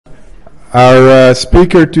Our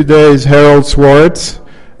speaker today is Harold Swartz,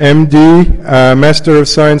 MD, Master of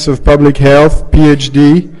Science of Public Health,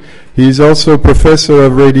 PhD. He is also Professor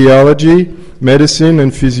of Radiology, Medicine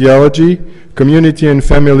and Physiology, Community and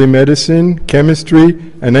Family Medicine, Chemistry,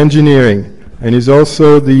 and Engineering. And he's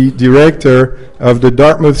also the Director of the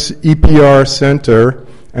Dartmouth EPR Center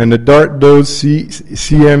and the Dartmouth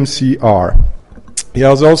CMCR. He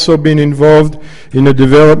has also been involved in the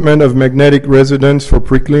development of magnetic resonance for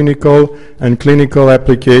preclinical and clinical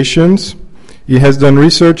applications. He has done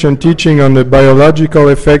research and teaching on the biological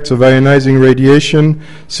effects of ionizing radiation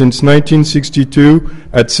since 1962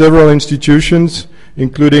 at several institutions,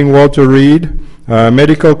 including Walter Reed,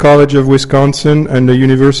 Medical College of Wisconsin, and the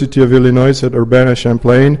University of Illinois at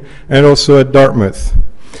Urbana-Champaign, and also at Dartmouth.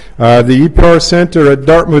 The EPR Center at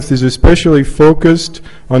Dartmouth is especially focused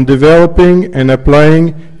on developing and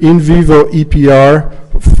applying in vivo EPR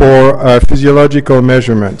for physiological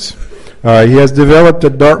measurements. He has developed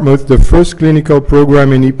at Dartmouth the first clinical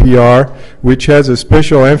program in EPR, which has a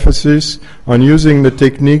special emphasis on using the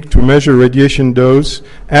technique to measure radiation dose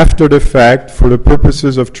after the fact for the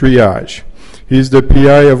purposes of triage. He is the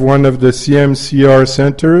PI of one of the CMCR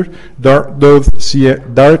Center, Dartmouth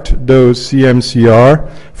CMCR,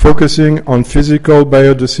 focusing on physical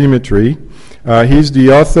biodosimetry. He is the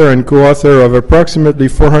author and co-author of approximately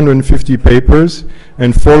 450 papers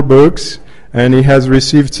and 4 books, and he has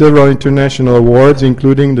received several international awards,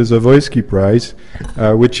 including the Zavoysky Prize,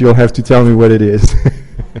 which you'll have to tell me what it is.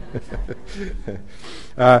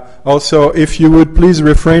 Also, if you would please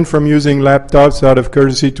refrain from using laptops out of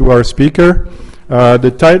courtesy to our speaker.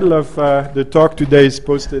 The title of the talk today is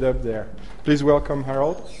posted up there. Please welcome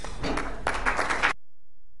Harold.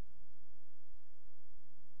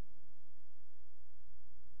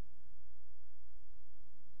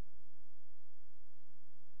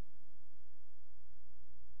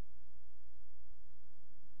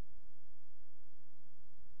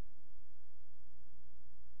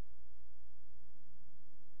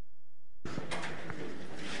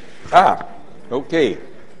 Okay,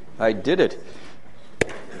 I did it.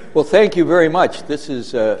 Well, thank you very much. This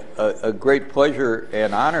is a great pleasure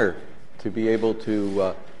and honor to be able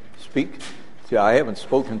to speak. I haven't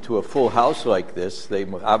spoken to a full house like this. They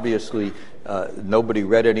obviously, nobody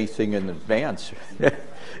read anything in advance.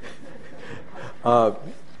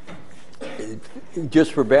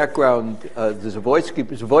 Just for background, Zavoysky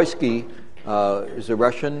is a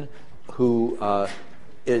Russian who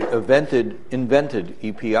invented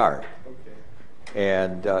EPR,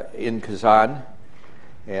 and in Kazan,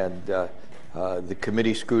 and the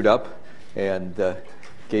committee screwed up and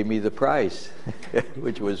gave me the prize,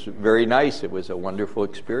 which was very nice. It was a wonderful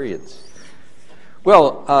experience.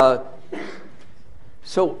 Well,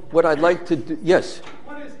 so what I'd like to do, yes?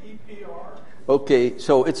 What is EPR? Okay,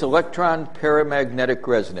 so it's electron paramagnetic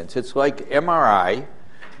resonance. It's like MRI,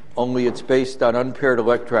 only it's based on unpaired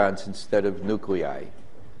electrons instead of nuclei.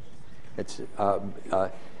 It's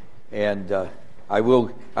I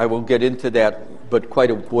will get into that, but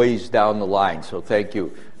quite a ways down the line. So thank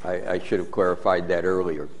you. I should have clarified that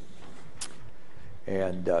earlier.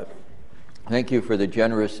 And thank you for the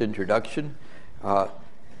generous introduction. I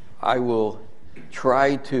will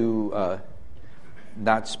try to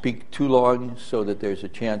not speak too long so that there's a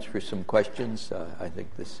chance for some questions. I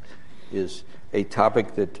think this is a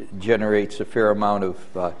topic that generates a fair amount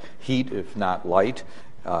of heat, if not light.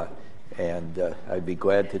 And I'd be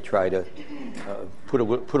glad to try to put a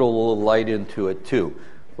little light into it too.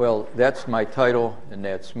 Well, that's my title, and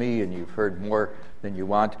that's me, and you've heard more than you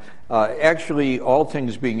want. Actually, all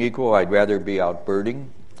things being equal, I'd rather be out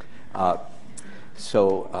birding.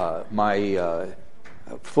 So my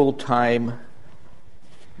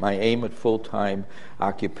aim at full-time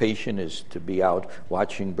occupation is to be out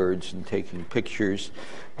watching birds and taking pictures,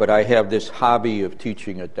 but I have this hobby of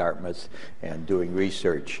teaching at Dartmouth and doing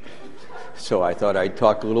research. So I thought I'd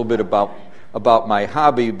talk a little bit about my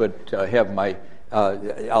hobby, but have my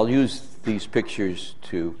I'll use these pictures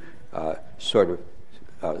to sort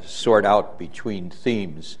out between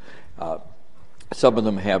themes. Some of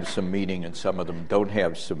them have some meaning, and some of them don't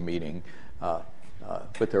have some meaning. But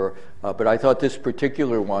I thought this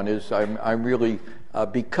particular one is I'm really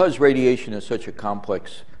because radiation is such a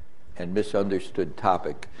complex and misunderstood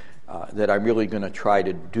topic that I'm really going to try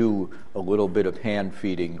to do a little bit of hand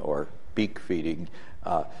feeding or beak feeding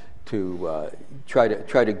to try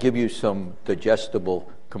to give you some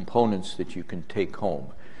digestible components that you can take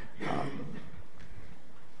home.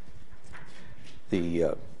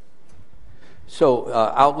 So,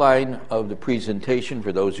 outline of the presentation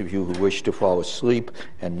for those of you who wish to fall asleep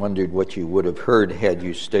and wondered what you would have heard had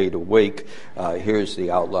you stayed awake. Here's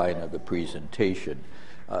the outline of the presentation.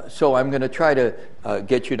 So I'm going to try to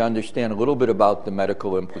get you to understand a little bit about the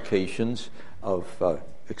medical implications of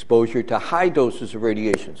exposure to high doses of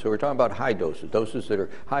radiation. So we're talking about high doses that are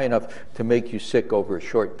high enough to make you sick over a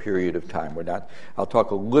short period of time. I'll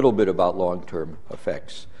talk a little bit about long-term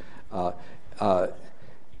effects.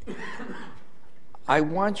 I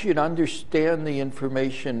want you to understand the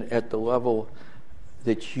information at the level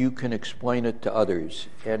that you can explain it to others.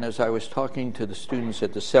 And as I was talking to the students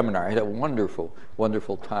at the seminar, I had a wonderful,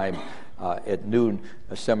 wonderful time at noon,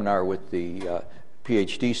 a seminar with the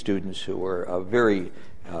PhD students who were a very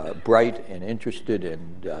bright and interested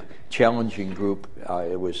and challenging group.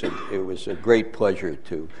 It was a great pleasure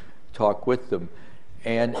to talk with them.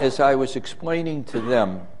 And as I was explaining to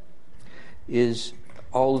them,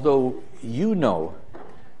 although you know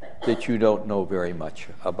that you don't know very much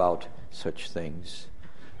about such things,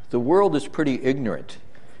 the world is pretty ignorant.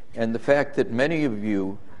 And the fact that many of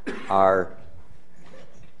you are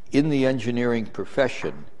in the engineering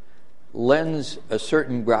profession lends a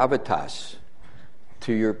certain gravitas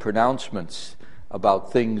to your pronouncements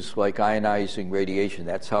about things like ionizing radiation.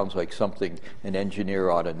 That sounds like something an engineer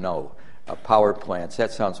ought to know. Power plants,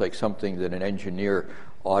 that sounds like something that an engineer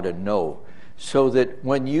ought to know. So that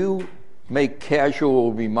when you make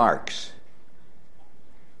casual remarks,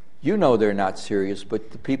 you know they're not serious,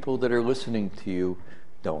 but the people that are listening to you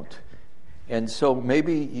don't. And so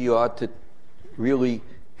maybe you ought to really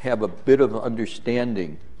have a bit of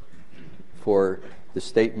understanding for the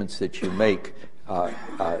statements that you make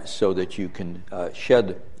so that you can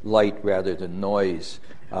shed light rather than noise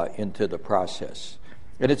into the process.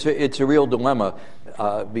 And it's a real dilemma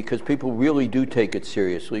because people really do take it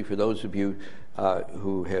seriously. For those of you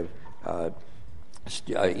who have,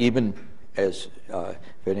 even as if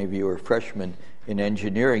any of you are freshmen in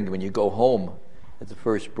engineering, when you go home at the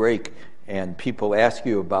first break and people ask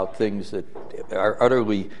you about things that are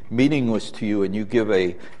utterly meaningless to you, and you give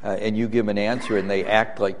an answer, and they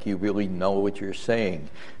act like you really know what you're saying.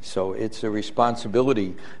 So it's a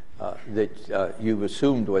responsibility that you've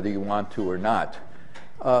assumed whether you want to or not.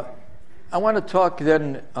 I want to talk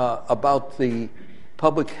then about the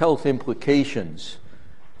public health implications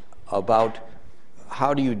about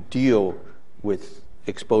how do you deal with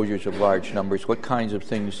exposures of large numbers? What kinds of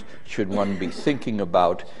things should one be thinking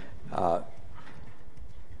about? I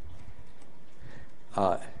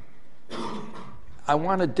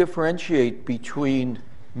want to differentiate between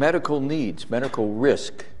medical needs, medical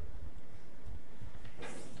risk,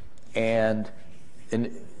 and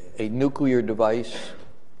a nuclear device,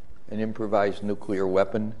 an improvised nuclear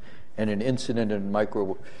weapon, and an incident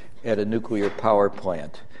at a nuclear power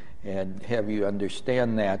plant, and have you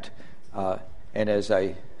understand that, and as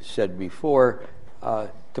I said before,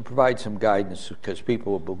 to provide some guidance because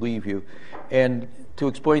people will believe you, and to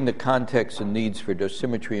explain the context and needs for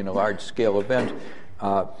dosimetry in a large-scale event,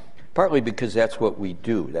 partly because that's what we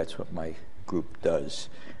do, that's what my group does.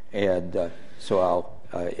 And so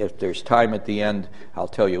if there's time at the end, I'll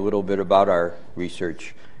tell you a little bit about our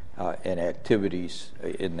research and activities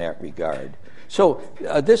in that regard. So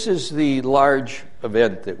this is the large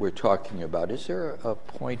event that we're talking about. Is there a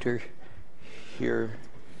pointer here,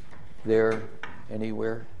 there,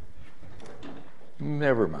 anywhere?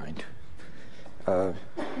 Never mind.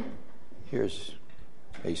 Here's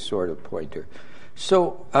a sort of pointer.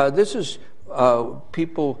 So this is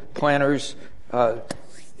planners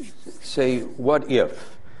say, what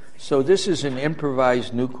if? So this is an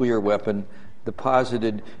improvised nuclear weapon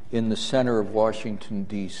deposited in the center of Washington,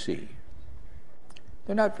 D.C.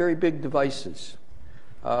 They're not very big devices.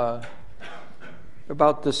 About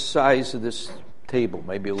the size of this table,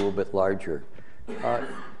 maybe a little bit larger.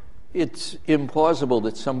 It's implausible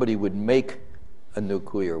that somebody would make a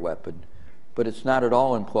nuclear weapon, but it's not at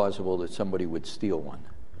all implausible that somebody would steal one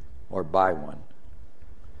or buy one.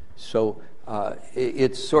 So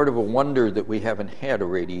it's sort of a wonder that we haven't had a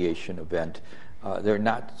radiation event. They're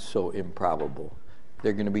not so improbable.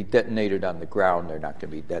 They're going to be detonated on the ground. They're not going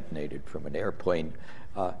to be detonated from an airplane.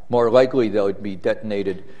 More likely, they'll be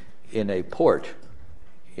detonated in a port,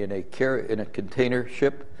 in a container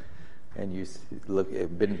ship. And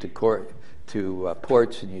you've been to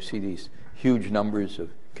ports, and you see these huge numbers of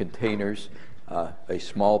containers, a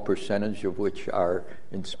small percentage of which are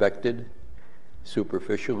inspected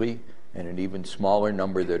superficially, and an even smaller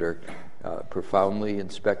number that are profoundly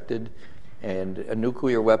inspected. And a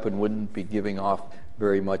nuclear weapon wouldn't be giving off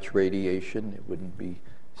very much radiation. It wouldn't be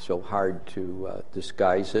so hard to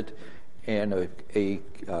disguise it. and a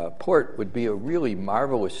port would be a really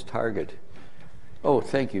marvelous target. Oh,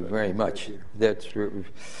 thank you very much. That's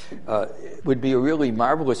would be a really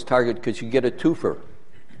marvelous target because you get a twofer.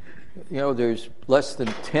 You know, there's less than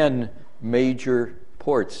 10 major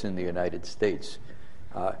ports in the United States.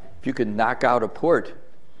 If you can knock out a port,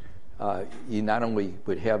 you not only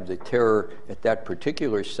would have the terror at that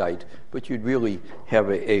particular site, but you'd really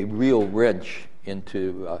have a real wrench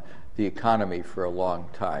into the economy for a long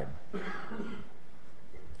time.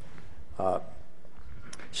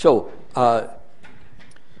 So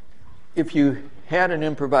if you had an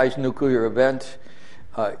improvised nuclear event,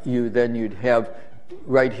 you'd have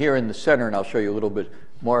right here in the center, and I'll show you a little bit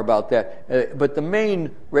more about that. But the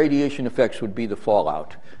main radiation effects would be the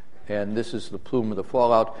fallout. And this is the plume of the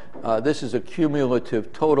fallout. This is a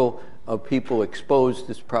cumulative total of people exposed.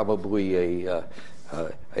 It's probably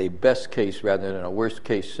a best case rather than a worst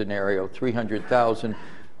case scenario. 300,000,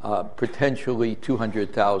 potentially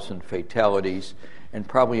 200,000 fatalities, and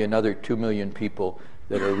probably another 2 million people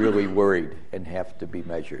that are really worried and have to be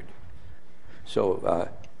measured. So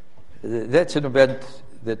that's an event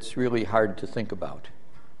that's really hard to think about.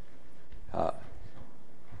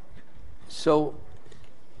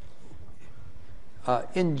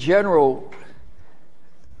 In general,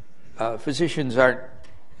 physicians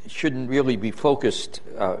shouldn't really be focused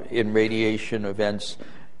in radiation events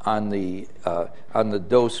on the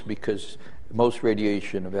dose, because most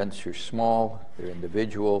radiation events are small, they're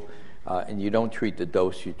individual, and you don't treat the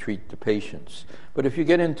dose, you treat the patients. But if you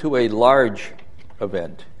get into a large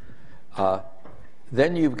event,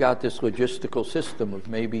 then you've got this logistical system of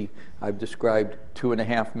maybe, I've described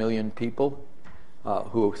 2.5 million people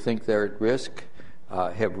who think they're at risk,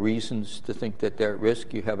 have reasons to think that they're at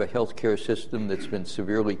risk. You have a healthcare system that's been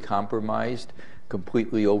severely compromised,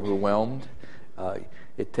 completely overwhelmed.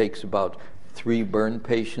 It takes about 3 burn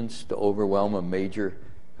patients to overwhelm a major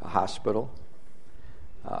hospital.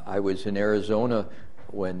 I was in Arizona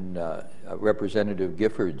when Representative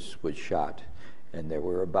Giffords was shot, and there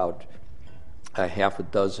were about a half a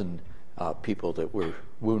dozen people that were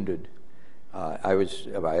wounded. I was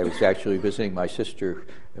actually visiting my sister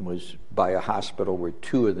and was by a hospital where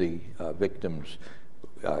 2 of the victims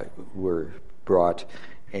were brought,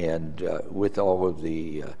 and with all of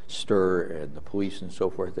the stir and the police and so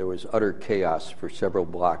forth, there was utter chaos for several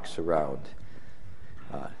blocks around.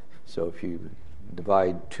 So if you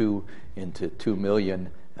divide 2 into 2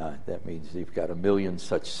 million, that means you've got 1 million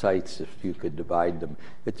such sites. If you could divide them,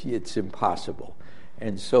 it's impossible.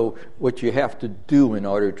 And so what you have to do in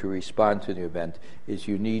order to respond to the event is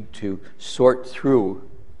you need to sort through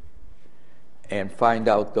and find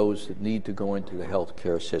out those that need to go into the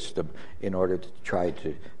healthcare system in order to try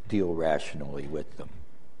to deal rationally with them.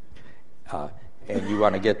 And you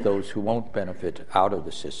want to get those who won't benefit out of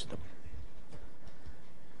the system.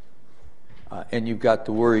 And you've got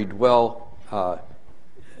the worried well.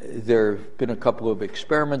 There have been a couple of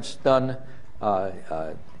experiments done.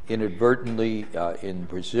 Inadvertently, in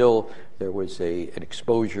Brazil, there was an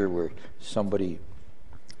exposure where somebody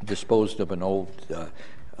disposed of an old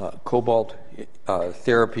cobalt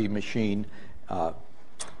therapy machine, and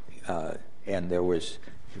there was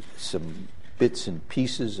some bits and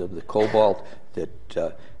pieces of the cobalt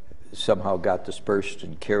that somehow got dispersed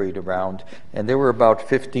and carried around. And there were about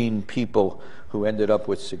 15 people who ended up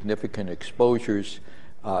with significant exposures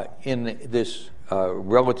in this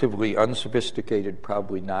relatively unsophisticated,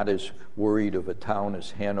 probably not as worried of a town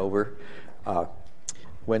as Hanover.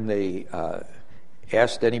 When they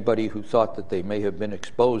asked anybody who thought that they may have been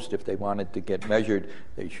exposed if they wanted to get measured,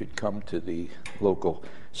 they should come to the local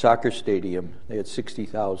soccer stadium. They had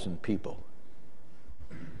 60,000 people.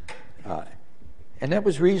 And that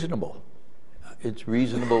was reasonable. It's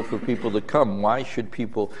reasonable for people to come. Why should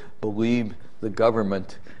people believe the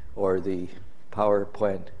government or the power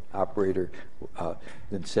plant operator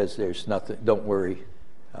that says there's nothing, don't worry,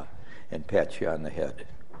 and pats you on the head?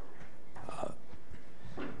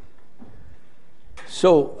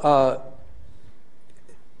 So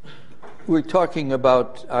we're talking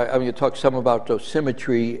about, I'm going to talk some about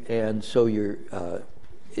dosimetry, and so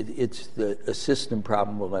it's a system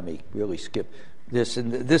problem. Well, let me really skip this,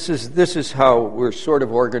 and this is how we're sort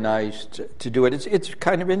of organized to do it. It's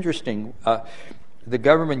kind of interesting. The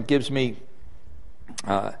government gives me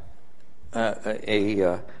a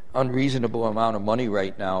unreasonable amount of money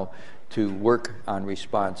right now to work on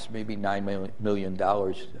response, maybe $9 million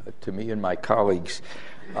to me and my colleagues.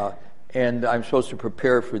 And I'm supposed to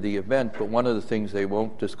prepare for the event, but one of the things they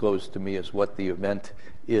won't disclose to me is what the event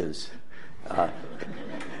is.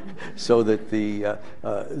 So that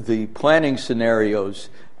the planning scenarios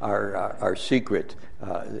our secret.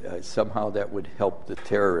 Somehow that would help the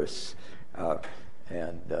terrorists.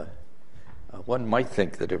 One might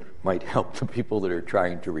think that it might help the people that are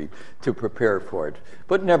trying to prepare for it,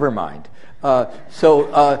 but never mind.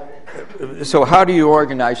 So how do you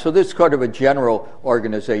organize? So this is kind of a general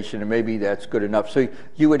organization, and maybe that's good enough. So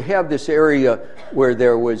you would have this area where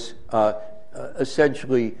there was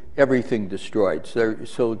essentially everything destroyed.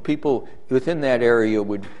 So people within that area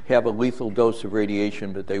would have a lethal dose of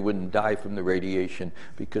radiation, but they wouldn't die from the radiation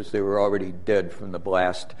because they were already dead from the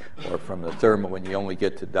blast or from the thermal, and you only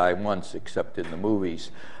get to die once, except in the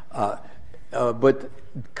movies. But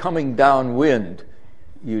coming downwind,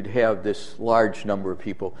 you'd have this large number of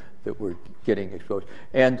people that were getting exposed.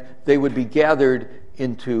 And they would be gathered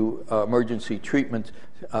into emergency treatment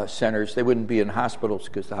centers. They wouldn't be in hospitals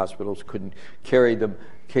because the hospitals couldn't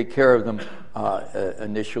take care of them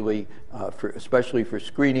initially, especially for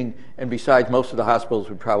screening. And besides, most of the hospitals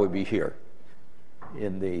would probably be here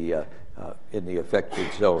in the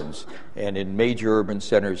affected zones. And in major urban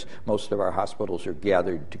centers, most of our hospitals are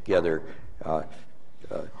gathered together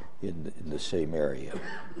in the same area.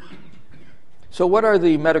 So what are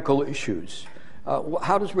the medical issues?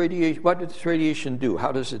 What does radiation do?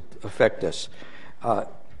 How does it affect us?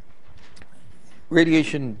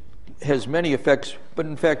 Radiation has many effects, but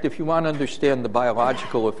in fact, if you want to understand the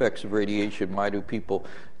biological effects of radiation, why do people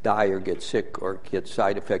die or get sick or get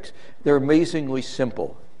side effects, they're amazingly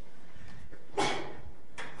simple.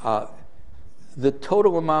 The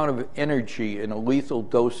total amount of energy in a lethal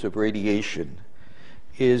dose of radiation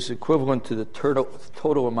is equivalent to the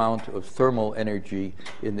total amount of thermal energy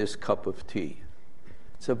in this cup of tea.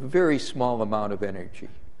 It's a very small amount of energy.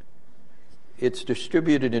 It's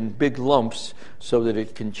distributed in big lumps so that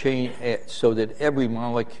it can change, so that every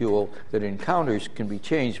molecule that it encounters can be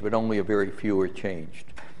changed, but only a very few are changed.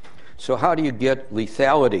 So how do you get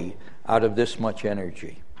lethality out of this much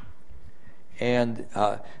energy? And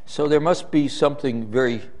so there must be something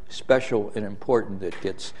very special and important that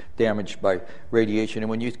gets damaged by radiation. And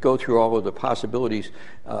when you go through all of the possibilities,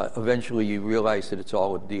 eventually you realize that it's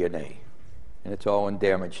all in DNA. And it's all in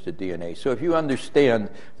damage to DNA. So if you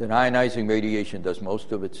understand that ionizing radiation does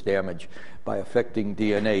most of its damage by affecting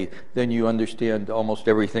DNA, then you understand almost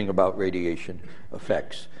everything about radiation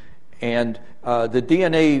effects. And the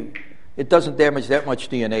DNA, it doesn't damage that much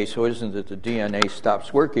DNA, so it isn't that the DNA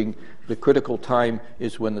stops working. The critical time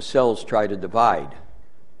is when the cells try to divide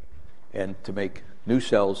and to make new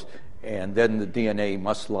cells, and then the DNA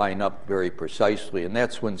must line up very precisely, and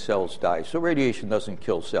that's when cells die. So radiation doesn't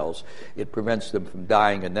kill cells. It prevents them from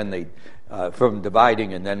dying, and then from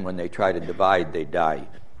dividing, and then when they try to divide, they die.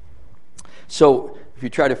 So if you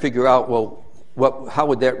try to figure out, well, how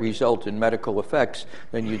would that result in medical effects,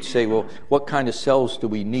 then you'd say, well, what kind of cells do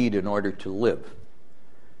we need in order to live?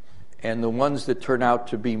 And the ones that turn out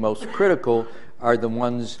to be most critical are the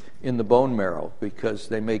ones in the bone marrow, because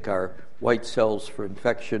they make our white cells for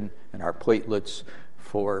infection and our platelets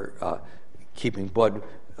for keeping blood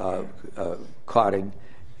clotting.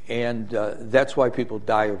 And that's why people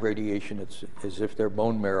die of radiation. It's as if their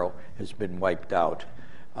bone marrow has been wiped out.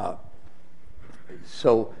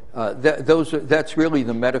 So that's really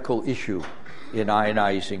the medical issue in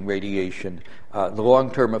ionizing radiation. The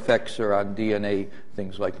long-term effects are on DNA,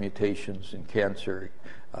 things like mutations and cancer.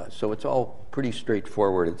 So it's all pretty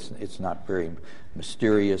straightforward. It's not very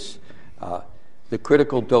mysterious. The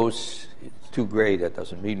critical dose is 2 gray. That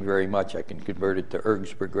doesn't mean very much. I can convert it to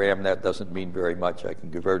ergs per gram. That doesn't mean very much. I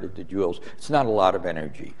can convert it to joules. It's not a lot of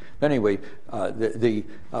energy. Anyway,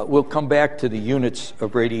 we'll come back to the units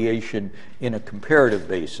of radiation in a comparative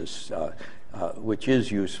basis, which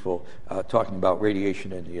is useful, talking about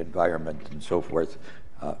radiation in the environment and so forth.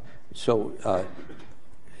 So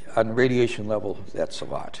on the radiation level, that's a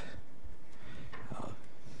lot.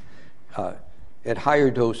 At higher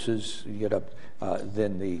doses, you get up,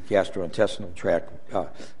 then the gastrointestinal tract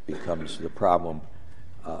becomes the problem.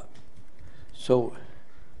 So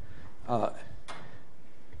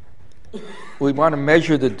we want to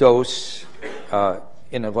measure the dose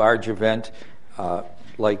in a large event,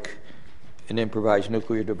 like an improvised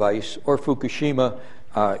nuclear device or Fukushima.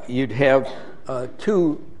 You'd have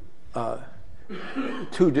two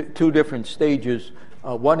different stages.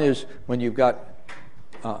 One is when you've got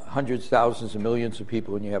hundreds, thousands, and millions of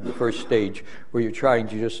people, and you have the first stage where you're trying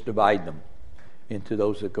to just divide them into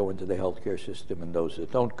those that go into the healthcare system and those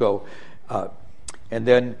that don't go. And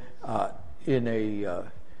then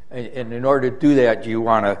in order to do that, you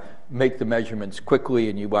want to make the measurements quickly,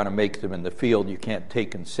 and you want to make them in the field. You can't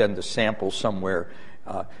take and send a sample somewhere,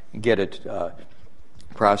 get it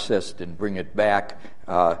processed and bring it back.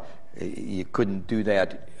 You couldn't do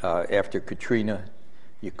that after Katrina.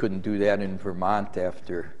 You couldn't do that in Vermont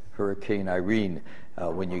after Hurricane Irene.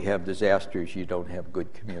 When you have disasters, you don't have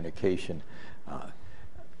good communication.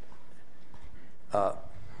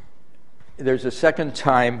 There's a second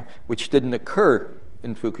time which didn't occur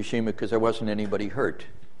in Fukushima because there wasn't anybody hurt,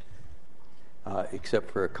 except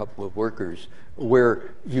for a couple of workers,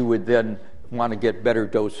 where you would then want to get better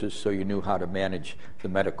doses so you knew how to manage the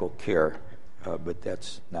medical care, but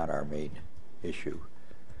that's not our main issue.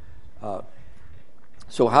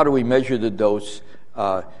 So how do we measure the dose?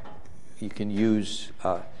 You can use,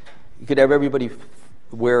 you could have everybody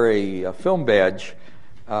wear a film badge,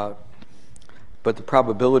 but the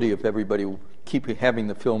probability of everybody having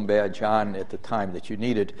the film badge on at the time that you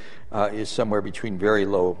need it is somewhere between very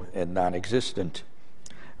low and non-existent.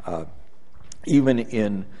 Even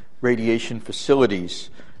in radiation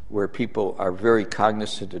facilities where people are very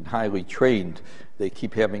cognizant and highly trained, they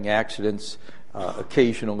keep having accidents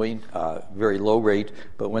occasionally, very low rate,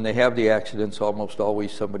 but when they have the accidents, almost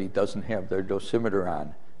always somebody doesn't have their dosimeter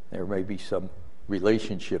on. There may be some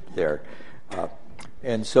relationship there.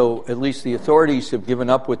 And so at least the authorities have given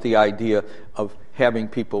up with the idea of having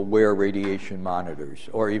people wear radiation monitors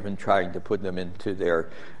or even trying to put them into their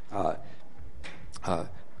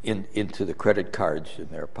into the credit cards in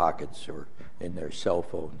their pockets or in their cell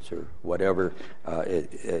phones or whatever.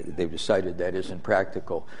 They've decided that isn't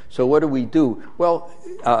practical. So what do we do? Well,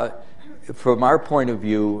 from our point of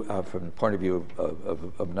view, from the point of view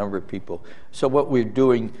of a number of people, so what we're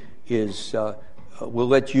doing is we'll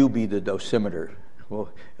let you be the dosimeter. Well,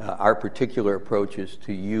 our particular approach is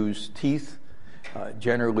to use teeth.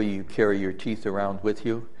 Generally, you carry your teeth around with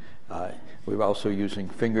you. We're also using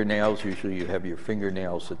fingernails. Usually you have your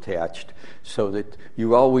fingernails attached so that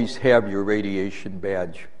you always have your radiation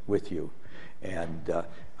badge with you. And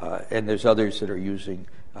there's others that are using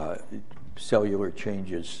cellular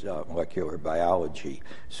changes, molecular biology.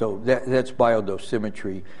 So that's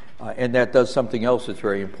biodosimetry. And that does something else that's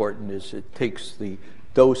very important, is it takes the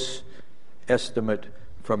dose estimate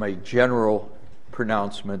from a general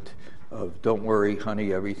pronouncement of don't worry,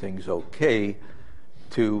 honey, everything's okay,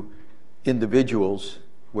 to individuals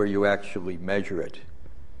where you actually measure it.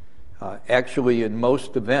 Actually, in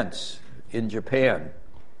most events in Japan,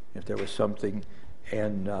 if there was something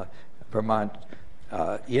in Vermont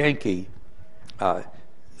Yankee,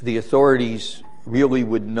 the authorities really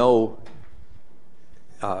would know,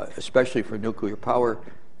 especially for nuclear power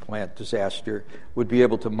plant disaster, would be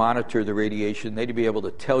able to monitor the radiation. They'd be able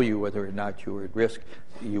to tell you whether or not you were at risk.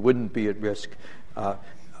 You wouldn't be at risk,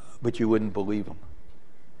 but you wouldn't believe them.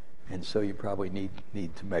 And so you probably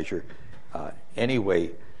need to measure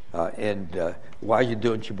anyway. And why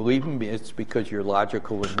don't you believe them? It's because you're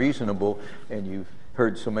logical and reasonable, and you've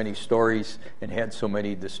heard so many stories and had so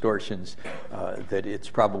many distortions that it's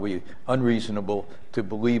probably unreasonable to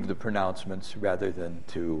believe the pronouncements rather than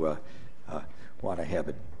to want to have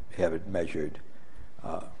it measured.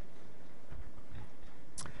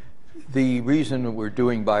 The reason we're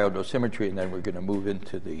doing biodosimetry, and then we're going to move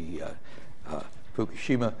into the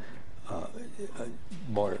Fukushima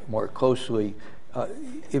more closely.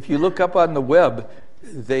 If you look up on the web,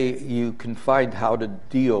 you can find how to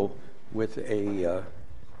deal with a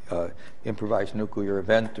improvised nuclear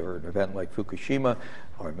event, or an event like Fukushima,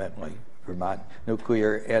 or an event like Vermont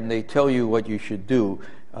Nuclear, and they tell you what you should do.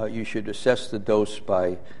 You should assess the dose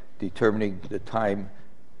by determining the time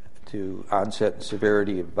to onset and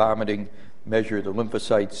severity of vomiting, measure the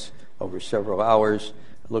lymphocytes over several hours,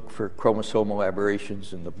 look for chromosomal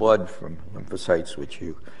aberrations in the blood from lymphocytes, which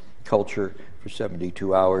you culture for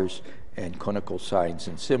 72 hours, and clinical signs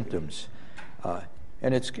and symptoms.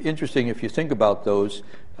 And it's interesting, if you think about those,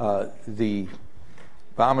 the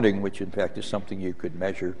vomiting, which in fact is something you could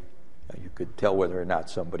measure, you could tell whether or not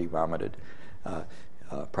somebody vomited,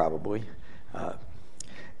 probably.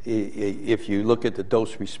 If you look at the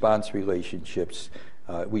dose-response relationships,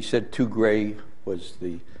 we said 2 gray was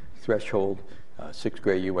the threshold. 6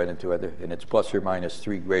 gray you went into other, and it's plus or minus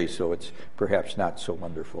 3 gray, so it's perhaps not so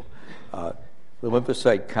wonderful. The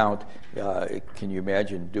lymphocyte count, can you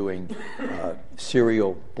imagine doing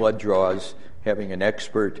serial blood draws, having an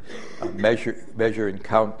expert measure and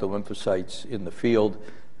count the lymphocytes in the field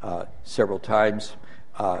several times?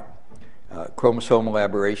 Chromosomal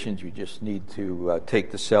aberrations, you just need to take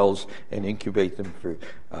the cells and incubate them for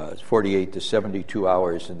 48 to 72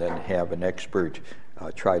 hours and then have an expert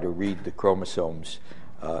try to read the chromosomes,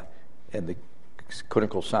 and the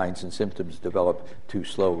clinical signs and symptoms develop too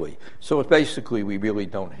slowly. So basically, we really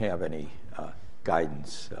don't have any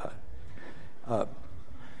guidance.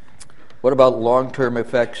 What about long-term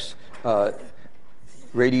effects?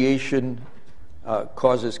 Radiation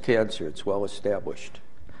causes cancer. It's well established.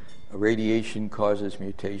 Radiation causes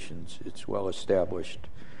mutations. It's well established.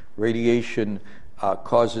 Radiation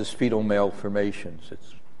causes fetal malformations.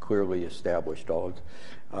 It's clearly established.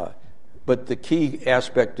 But the key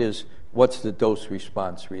aspect is, what's the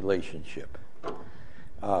dose-response relationship?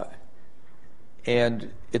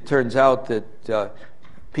 And it turns out that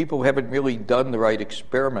people haven't really done the right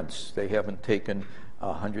experiments. They haven't taken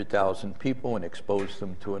 100,000 people and exposed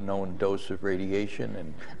them to a known dose of radiation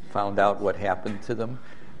and found out what happened to them.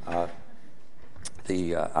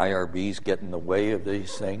 The IRBs get in the way of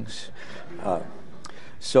these things.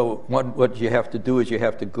 So what you have to do is you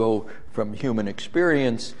have to go from human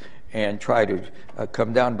experience and try to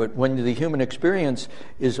come down. But when the human experience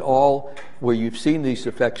is all where you've seen these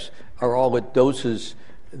effects are all at doses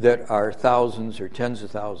that are thousands or tens of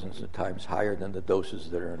thousands of times higher than the doses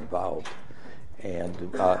that are involved. And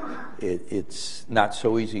it's not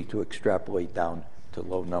so easy to extrapolate down to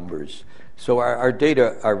low numbers. So our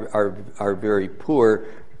data are very poor,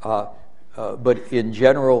 but in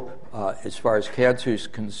general, as far as cancer is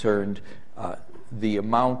concerned, the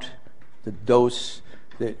dose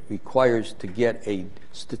that requires to get a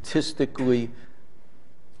statistically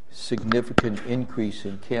significant increase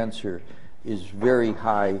in cancer is very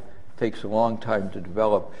high, takes a long time to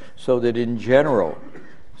develop, so that in general,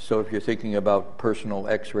 so if you're thinking about personal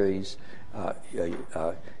x-rays,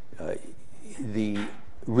 the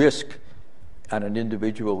risk on an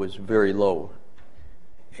individual is very low.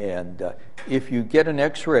 And if you get an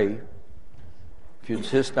x-ray, if you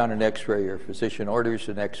insist on an x-ray or a physician orders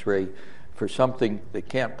an x-ray for something that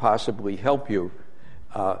can't possibly help you,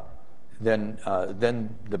 then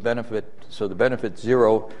the benefit's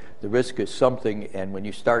zero, the risk is something, and when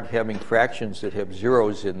you start having fractions that have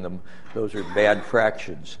zeros in them, those are bad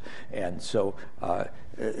fractions. And so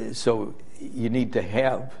you need to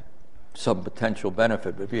have some potential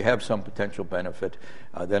benefit. But if you have some potential benefit,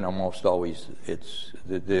 then almost always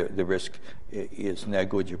the risk is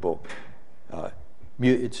negligible.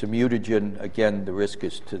 It's a mutagen. Again, the risk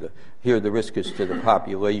is to the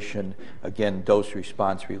population. Again,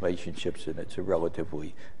 dose-response relationships, and it's a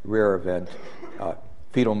relatively rare event.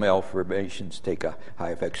 Fetal malformations take a high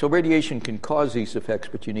effect. So radiation can cause these effects,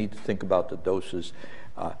 but you need to think about the doses.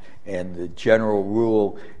 And the general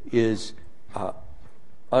rule is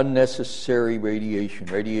unnecessary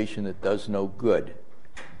radiation that does no good,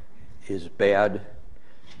 is bad.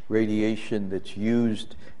 Radiation that's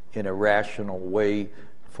used in a rational way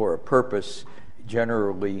for a purpose,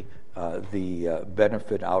 generally the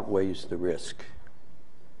benefit outweighs the risk.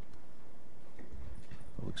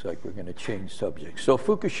 Looks like we're going to change subjects. So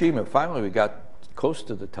Fukushima, finally we got close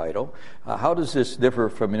to the title. How does this differ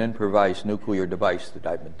from an improvised nuclear device that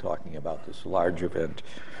I've been talking about, this large event?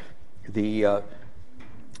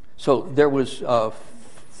 So there was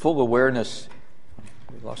full awareness,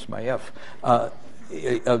 we lost my F,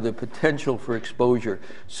 of the potential for exposure.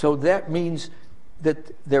 So that means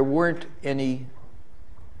that there weren't any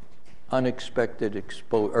unexpected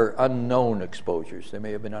or unknown exposures. There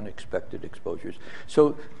may have been unexpected exposures.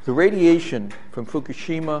 So the radiation from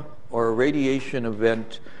Fukushima or a radiation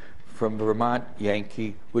event from Vermont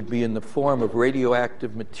Yankee would be in the form of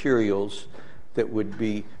radioactive materials that would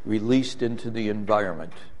be released into the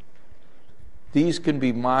environment. These can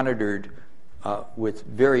be monitored with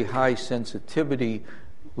very high sensitivity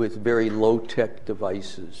with very low-tech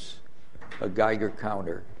devices, a Geiger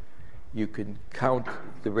counter. You can count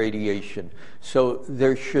the radiation. So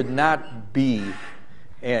there should not be,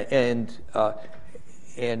 and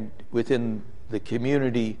within the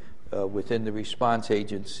community, within the response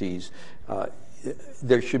agencies,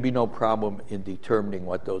 there should be no problem in determining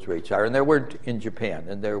what those rates are. And there weren't in Japan,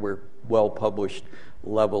 and there were well-published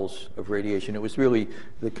levels of radiation. It was really,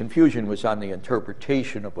 the confusion was on the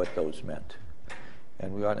interpretation of what those meant.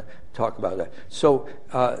 And we want to talk about that. So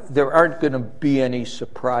there aren't going to be any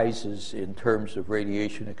surprises in terms of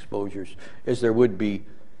radiation exposures, as there would be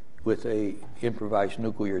with a improvised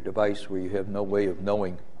nuclear device where you have no way of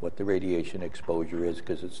knowing what the radiation exposure is,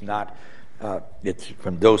 because it's not, it's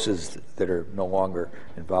from doses that are no longer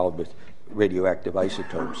involved with radioactive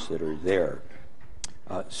isotopes that are there.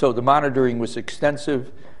 So the monitoring was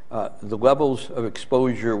extensive. The levels of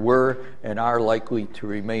exposure were and are likely to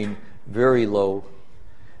remain very low.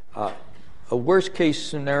 A worst-case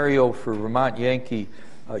scenario for Vermont Yankee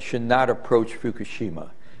should not approach Fukushima.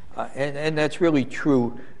 And that's really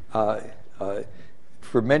true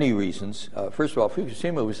for many reasons. First of all,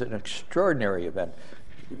 Fukushima was an extraordinary event.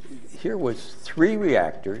 Here was 3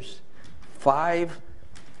 reactors, 5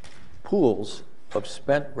 pools of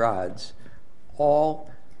spent rods, all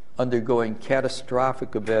undergoing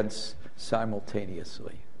catastrophic events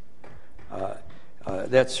simultaneously.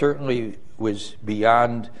 That certainly was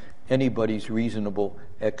beyond anybody's reasonable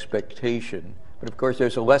expectation. But of course,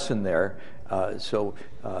 there's a lesson there. So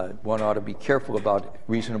one ought to be careful about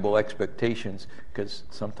reasonable expectations because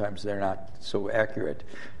sometimes they're not so accurate.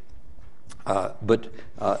 But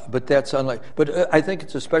that's unlike. But I think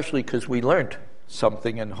it's especially because we learned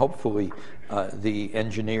something, and hopefully the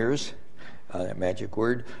engineers, that magic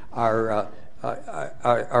word, are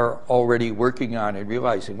already working on and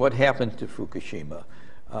realizing what happened to Fukushima.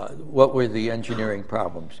 What were the engineering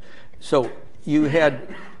problems? So you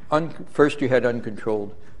had first you had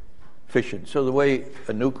uncontrolled fission. So the way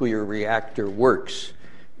a nuclear reactor works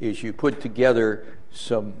is you put together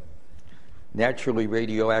some naturally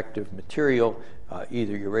radioactive material,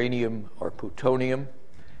 either uranium or plutonium,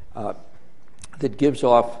 that gives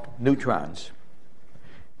off neutrons.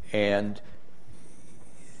 And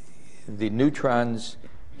the neutrons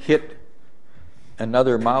hit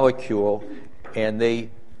another molecule, and they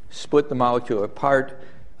split the molecule apart,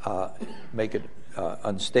 make it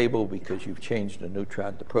unstable because you've changed the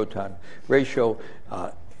neutron to proton ratio,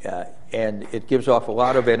 and it gives off a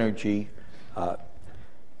lot of energy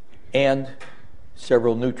and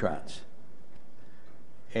several neutrons.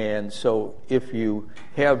 And so if you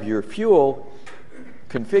have your fuel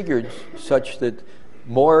configured such that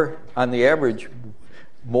more, on the average,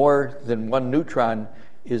 more than one neutron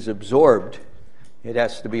is absorbed, it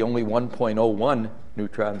has to be only 1.01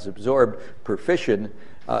 neutrons absorbed per fission,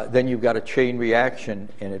 then you've got a chain reaction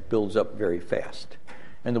and it builds up very fast.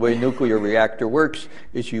 And the way a nuclear reactor works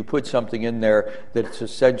is you put something in there that's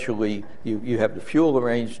essentially, you have the fuel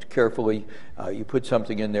arranged carefully, you put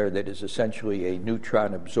something in there that is essentially a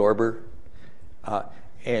neutron absorber,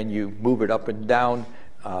 and you move it up and down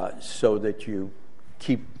so that you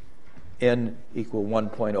keep N equal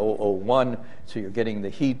 1.001, so you're getting the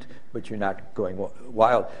heat, but you're not going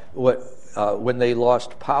wild. When they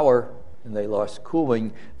lost power and they lost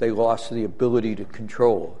cooling, they lost the ability to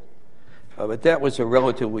control. But that was a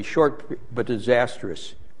relatively short but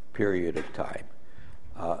disastrous period of time.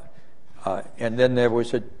 And then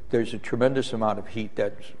there's a tremendous amount of heat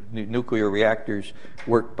that nuclear reactors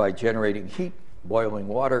work by generating heat, boiling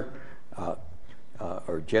water,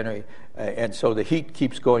 and so the heat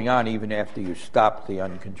keeps going on even after you stop the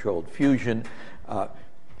uncontrolled fusion.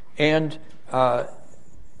 And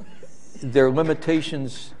there are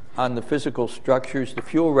limitations on the physical structures. The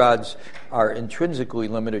fuel rods are intrinsically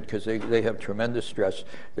limited because they have tremendous stress.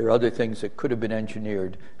 There are other things that could have been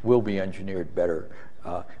engineered, will be engineered better.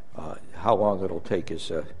 How long it'll take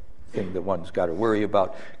is a thing that one's got to worry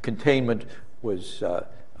about. Containment was,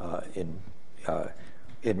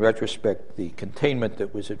 in retrospect, the containment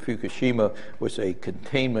that was at Fukushima was a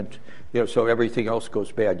containment, so everything else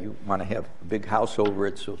goes bad. You want to have a big house over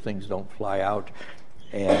it so things don't fly out.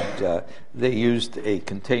 And they used a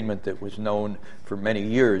containment that was known for many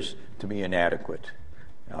years to be inadequate.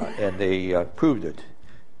 And they proved it.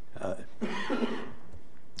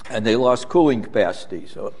 And they lost cooling capacity.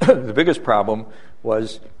 So the biggest problem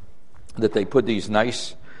was that they put these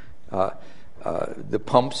nice, the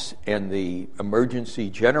pumps and the emergency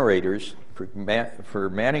generators for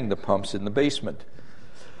manning the pumps in the basement.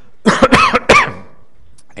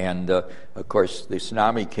 And, of course, the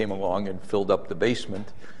tsunami came along and filled up the basement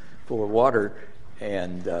full of water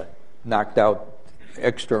and knocked out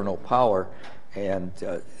external power, and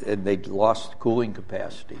they lost cooling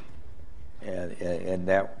capacity. And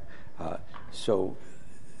that, so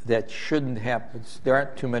that shouldn't happen. There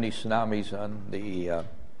aren't too many tsunamis on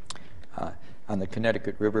the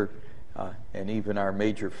Connecticut River, and even our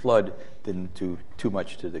major flood didn't do too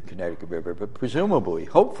much to the Connecticut River. But presumably,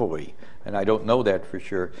 hopefully, and I don't know that for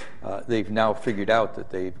sure, they've now figured out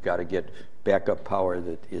that they've got to get backup power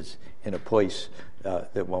that is in a place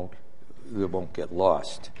that won't get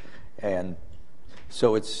lost. And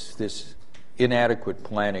so it's this inadequate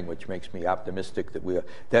planning which makes me optimistic that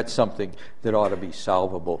that's something that ought to be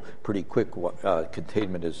solvable pretty quick.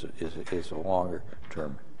 Containment is a longer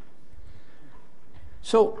term.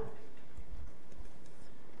 So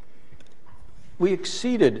we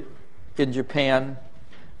exceeded in Japan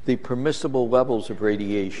the permissible levels of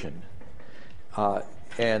radiation,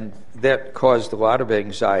 and that caused a lot of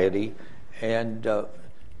anxiety. And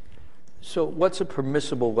so what's a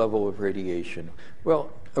permissible level of radiation?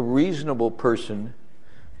 Well, a reasonable person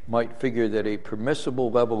might figure that a permissible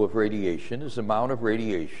level of radiation is the amount of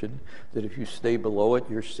radiation that if you stay below it,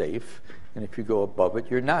 you're safe, and if you go above it,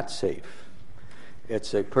 you're not safe.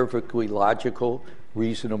 It's a perfectly logical,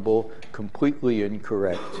 reasonable, completely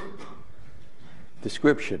incorrect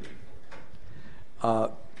description.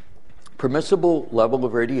 permissible level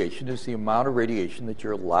of radiation is the amount of radiation that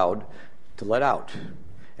you're allowed to let out.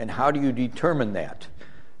 And how do you determine that?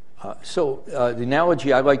 The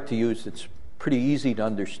analogy I like to use that's pretty easy to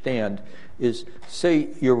understand is, say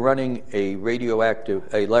you're running a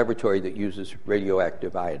laboratory that uses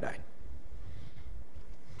radioactive iodine.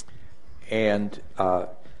 And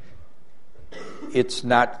it's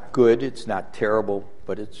not good, it's not terrible,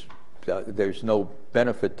 but there's no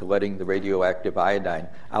benefit to letting the radioactive iodine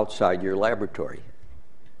outside your laboratory.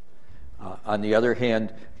 On the other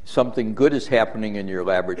hand, something good is happening in your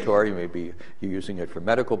laboratory. Maybe you're using it for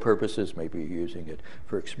medical purposes, maybe you're using it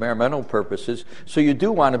for experimental purposes, so you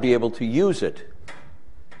do want to be able to use it.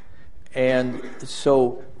 And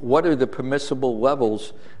so what are the permissible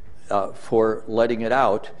levels for letting it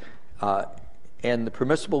out? And the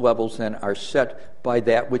permissible levels then are set by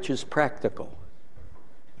that which is practical.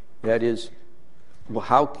 That is, well,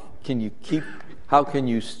 how can you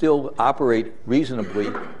still operate reasonably,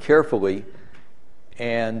 carefully,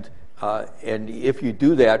 and if you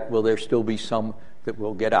do that, will there still be some that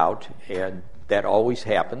will get out? And that always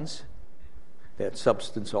happens. That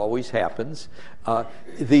substance always happens. So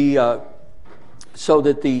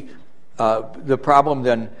that the problem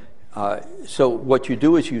then. So what you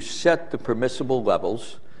do is you set the permissible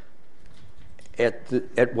levels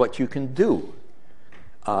at what you can do.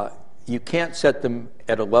 You can't set them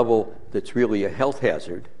at a level that's really a health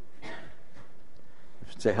hazard.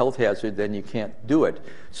 If it's a health hazard, then you can't do it.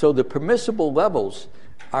 So the permissible levels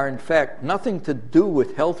are in fact nothing to do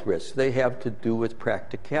with health risks. They have to do with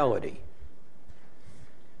practicality.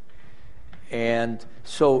 And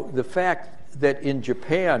so the fact that in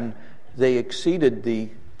Japan they exceeded the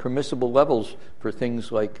permissible levels for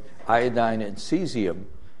things like iodine and cesium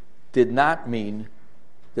did not mean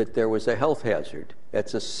that there was a health hazard.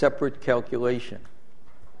 That's a separate calculation,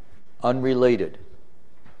 unrelated.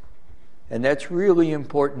 And that's really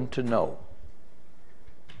important to know.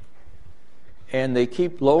 And they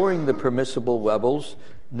keep lowering the permissible levels,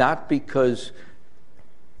 not because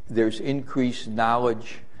there's increased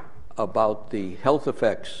knowledge about the health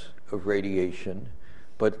effects of radiation,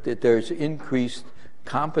 but that there's increased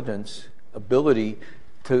competence, ability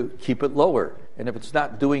to keep it lower. And if it's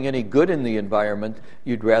not doing any good in the environment,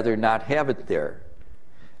 you'd rather not have it there.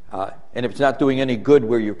 And if it's not doing any good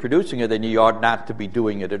where you're producing it, then you ought not to be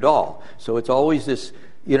doing it at all. So it's always this,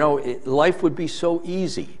 life would be so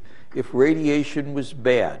easy if radiation was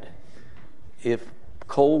bad, if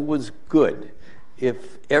coal was good,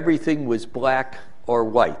 if everything was black or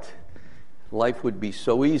white. Life would be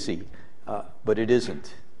so easy, but it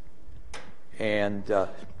isn't. And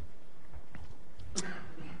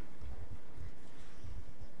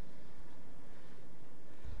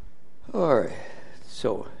all right,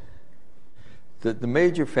 so the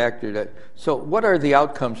major factor so what are the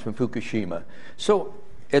outcomes from Fukushima? So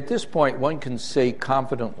at this point, one can say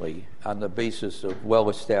confidently, on the basis of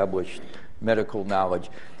well-established medical knowledge,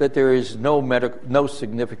 that there is no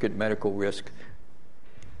significant medical risk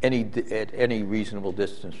at any reasonable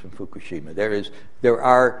distance from Fukushima. There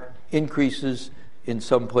are increases in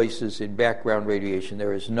some places in background radiation.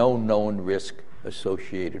 There is no known risk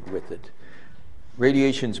associated with it.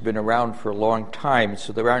 Radiation's been around for a long time,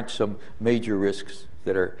 so there aren't some major risks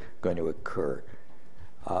that are going to occur.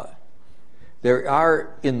 There are,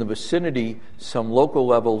 in the vicinity, some local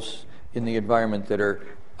levels in the environment that are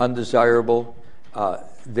undesirable.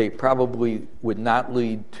 They probably would not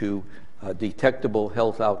lead to detectable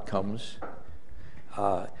health outcomes,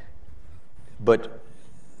 but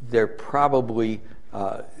they're probably,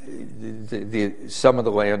 some of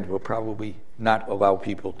the land will probably not allow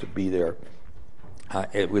people to be there,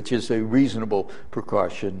 which is a reasonable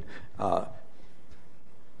precaution.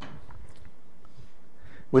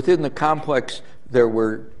 Within the complex, there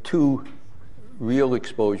were two real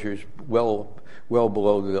exposures well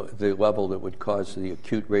below the level that would cause the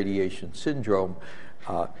acute radiation syndrome,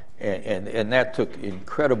 and that took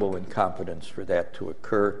incredible incompetence for that to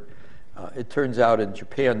occur. It turns out in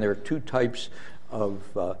Japan there are two types of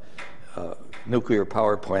nuclear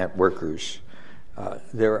power plant workers.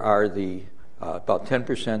 There are the about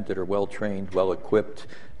 10% that are well-trained, well-equipped,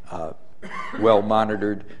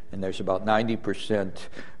 well-monitored, and there's about 90%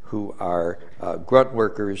 who are grunt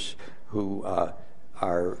workers, who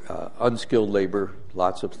are unskilled labor,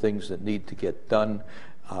 lots of things that need to get done.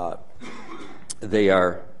 They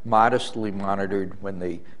are modestly monitored. When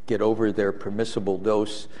they get over their permissible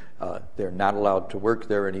dose, they're not allowed to work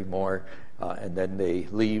there anymore, and then they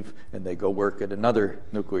leave and they go work at another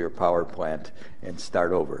nuclear power plant and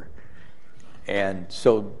start over. And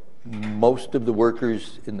so most of the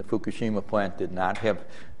workers in the Fukushima plant did not have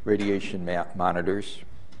radiation monitors.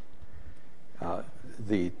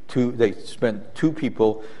 They spent 2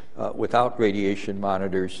 people without radiation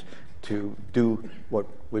monitors to do what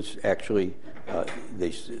was actually,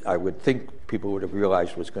 I would think people would have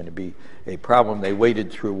realized was going to be a problem. They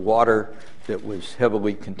waded through water that was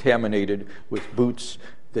heavily contaminated with boots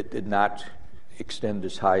that did not extend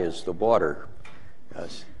as high as the water.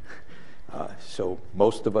 So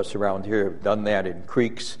most of us around here have done that in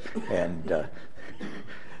creeks, and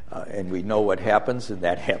we know what happens, and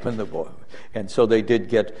that happened. And so they did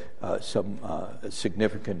get some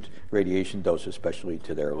significant radiation dose, especially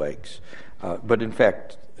to their legs. But in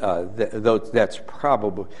fact, that's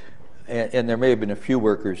probably, and there may have been a few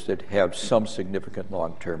workers that have some significant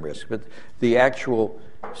long-term risk. But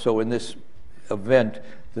so in this event,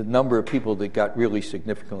 the number of people that got really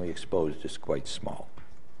significantly exposed is quite small.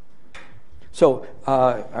 So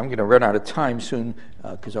I'm going to run out of time soon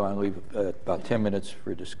because I want to leave about 10 minutes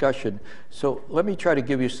for discussion. So let me try to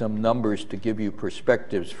give you some numbers to give you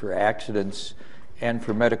perspectives for accidents and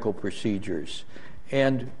for medical procedures.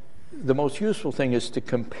 And the most useful thing is to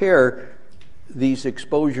compare these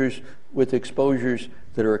exposures with exposures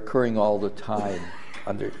that are occurring all the time.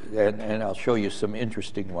 And I'll show you some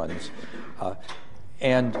interesting ones.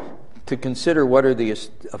 And to consider what are the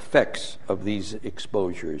effects of these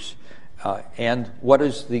exposures. And what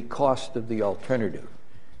is the cost of the alternative?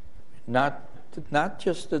 Not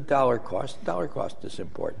just the dollar cost. Dollar cost is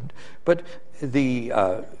important, but the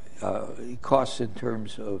costs in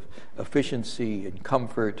terms of efficiency and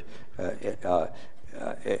comfort,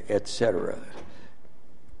 etc.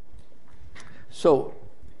 So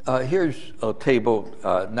here's a table,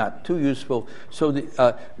 not too useful. So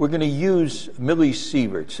we're going to use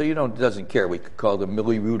millisieverts. So it doesn't care. We could call them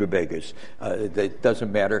millirutabagas. That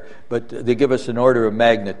doesn't matter. But they give us an order of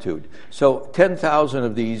magnitude. So 10,000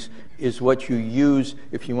 of these is what you use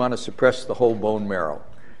if you want to suppress the whole bone marrow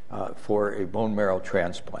for a bone marrow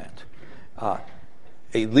transplant.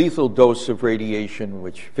 A lethal dose of radiation,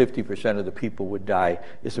 which 50% of the people would die,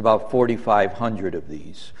 is about 4,500 of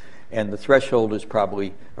these. And the threshold is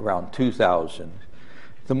probably around 2,000.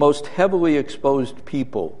 The most heavily exposed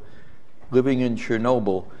people living in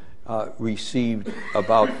Chernobyl received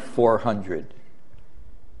about 400.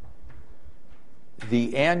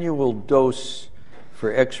 The annual dose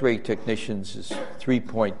for X-ray technicians is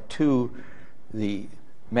 3.2. The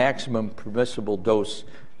maximum permissible dose,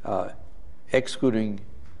 excluding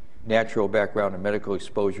natural background and medical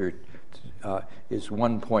exposure, is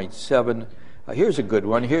 1.7. Here's a good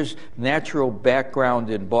one. Here's natural background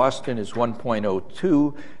in Boston is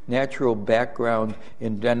 1.02. Natural background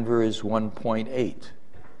in Denver is 1.8.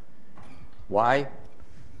 Why?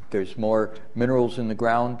 There's more minerals in the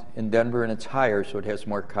ground in Denver, and it's higher, so it has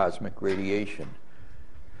more cosmic radiation.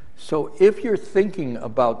 So if you're thinking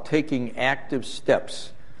about taking active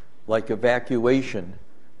steps, like evacuation,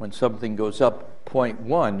 when something goes up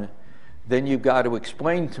 0.1, then you've got to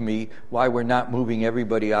explain to me why we're not moving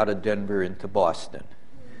everybody out of Denver into Boston.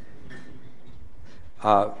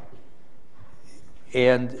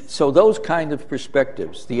 And so those kind of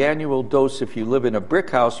perspectives, the annual dose if you live in a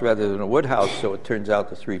brick house rather than a wood house, so it turns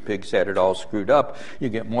out the 3 pigs had it all screwed up, you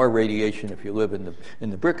get more radiation if you live in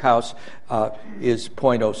the brick house, is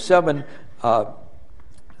 0.07.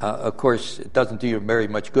 Of course, it doesn't do you very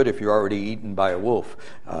much good if you're already eaten by a wolf.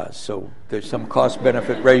 So there's some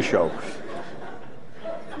cost-benefit ratio.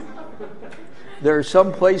 There are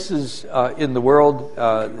some places in the world,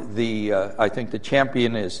 I think the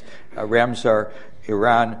champion is Ramsar,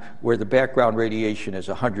 Iran, where the background radiation is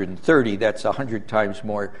 130. That's 100 times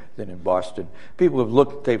more than in Boston. People have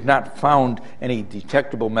looked, they've not found any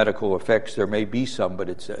detectable medical effects. There may be some, but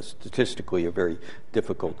it's statistically a very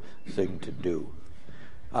difficult thing to do.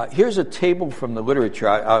 Here's a table from the literature.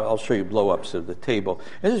 I'll show you blow-ups of the table.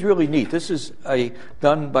 And this is really neat. This is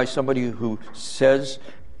done by somebody who says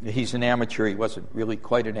he's an amateur. He wasn't really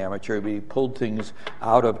quite an amateur, but he pulled things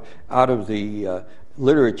out of the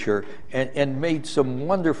literature and made some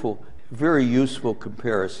wonderful, very useful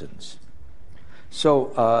comparisons.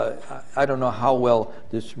 So I don't know how well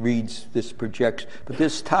this reads, this projects, but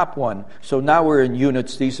this top one, so now we're in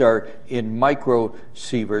units. These are in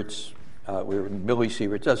microsieverts. We're in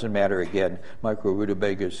millisieverts. Doesn't matter again.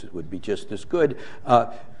 Microrutabagas would be just as good.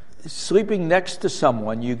 Sleeping next to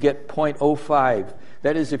someone, you get 0.05.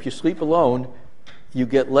 That is, if you sleep alone, you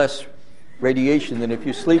get less radiation than if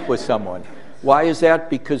you sleep with someone. Why is that?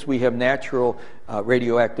 Because we have natural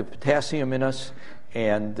radioactive potassium in us,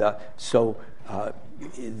 and so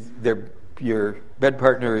your bed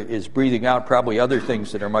partner is breathing out probably other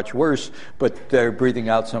things that are much worse, but they're breathing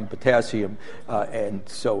out some potassium, and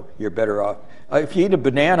so you're better off. If you eat a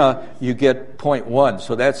banana, you get 0.1,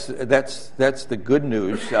 so that's the good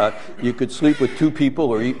news. You could sleep with 2 people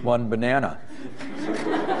or eat 1 banana.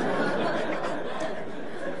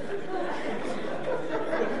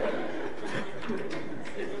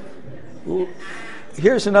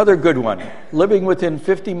 Here's another good one. Living within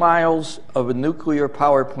 50 miles of a nuclear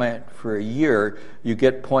power plant for a year, you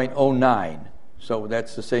get 0.09. So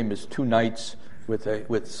that's the same as 2 nights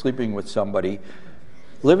with sleeping with somebody.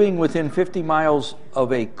 Living within 50 miles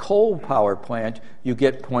of a coal power plant, you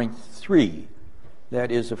get 0.3.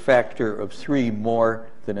 That is a factor of 3 more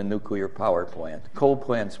than a nuclear power plant. Coal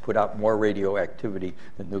plants put out more radioactivity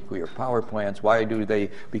than nuclear power plants. Why do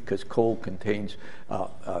they? Because coal contains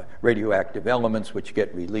radioactive elements which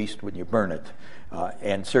get released when you burn it.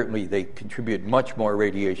 And certainly they contribute much more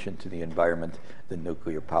radiation to the environment than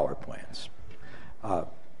nuclear power plants.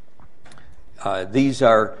 These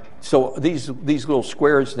little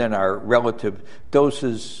squares then are relative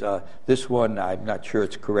doses. This one, I'm not sure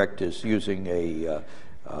it's correct, is using a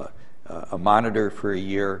monitor for a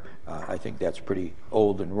year. I think that's pretty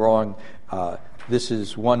old and wrong. This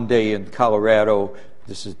is 1 day in Colorado.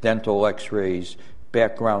 This is dental x-rays,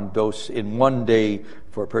 background dose in 1 day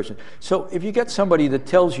for a person. So if you get somebody that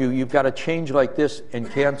tells you you've got a change like this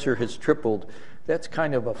and cancer has tripled, that's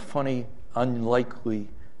kind of a funny, unlikely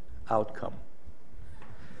outcome.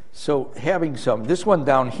 So having this one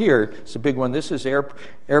down here is a big one. This is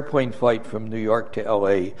airplane flight from New York to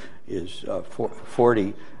L.A. is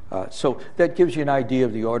 40. So that gives you an idea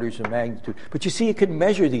of the orders of magnitude. But you see, you can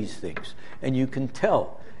measure these things, and you can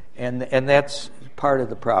tell, and that's part of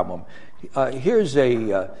the problem. Here's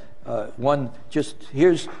one.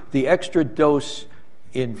 Here's the extra dose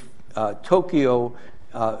in Tokyo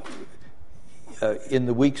in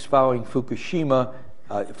the weeks following Fukushima,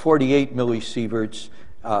 48 millisieverts.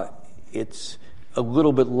 It's a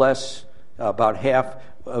little bit less, about half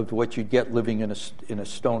of what you'd get living in a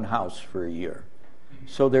stone house for a year.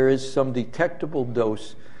 So there is some detectable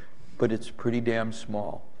dose, but it's pretty damn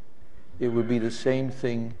small. It would be the same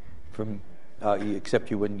thing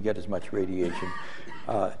except you wouldn't get as much radiation.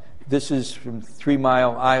 This is from 3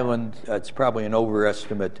 Mile Island. It's probably an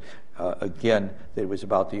overestimate. Again, that it was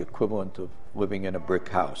about the equivalent of living in a brick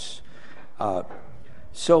house.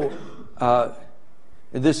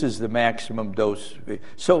 This is the maximum dose.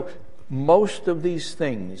 So most of these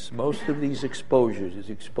things, most of these exposures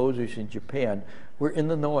in Japan, were in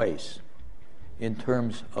the noise in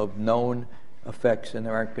terms of known effects, and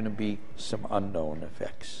there aren't going to be some unknown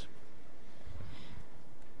effects.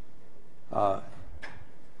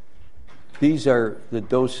 These are the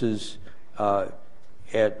doses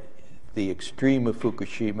at the extreme of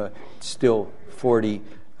Fukushima, still 40.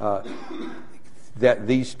 That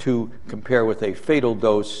these two compare with a fatal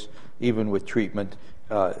dose, even with treatment,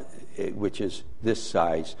 which is this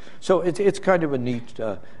size. So it's kind of a neat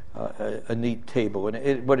table,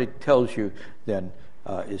 and what it tells you then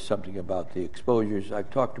is something about the exposures. I've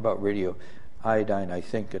talked about radioiodine, I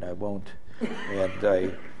think, and I won't. And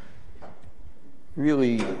I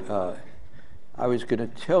really, I was going to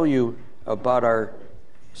tell you about our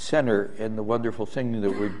center and the wonderful thing that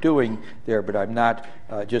we're doing there, but I'm not,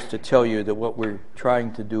 just to tell you that what we're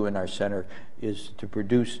trying to do in our center is to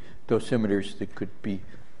produce dosimeters that could be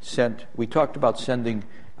sent. We talked about sending,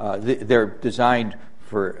 they're designed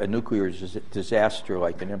for a nuclear disaster,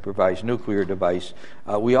 like an improvised nuclear device.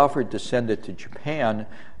 We offered to send it to Japan,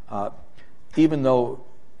 even though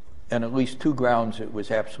on at least 2 grounds it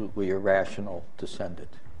was absolutely irrational to send it.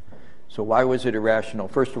 So why was it irrational?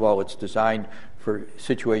 First of all, it's designed for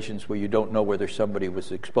situations where you don't know whether somebody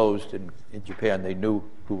was exposed. In Japan, they knew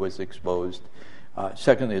who was exposed.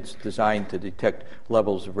 Secondly, it's designed to detect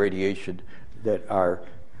levels of radiation that are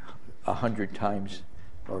 100 times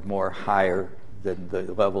or more higher than the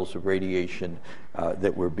levels of radiation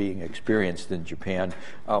that were being experienced in Japan.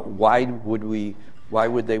 Why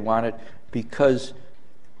would they want it? Because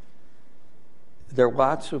there are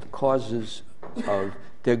lots of causes of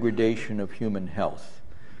degradation of human health,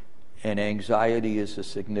 and anxiety is a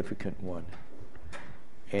significant one,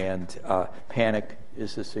 and panic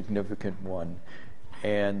is a significant one.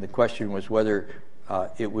 And the question was whether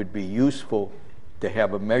it would be useful to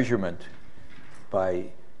have a measurement by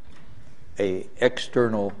an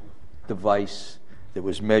external device that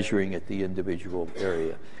was measuring at the individual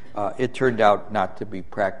area. It turned out not to be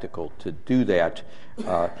practical to do that,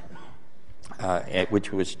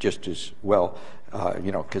 which was just as well.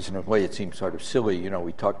 because in a way it seems sort of silly.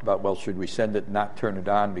 We talked about, well, should we send it and not turn it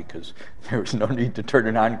on, because there was no need to turn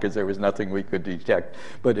it on because there was nothing we could detect.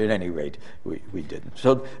 But at any rate, we didn't.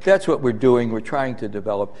 So that's what we're doing. We're trying to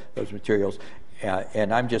develop those materials.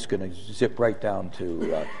 And I'm just going to zip right down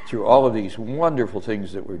to through all of these wonderful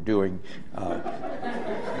things that we're doing,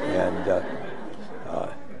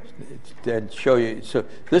 and show you. So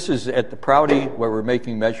this is at the Prouty, where we're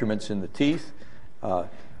making measurements in the teeth,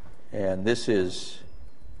 and this is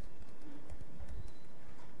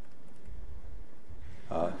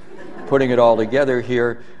putting it all together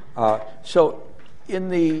here. So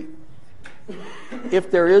if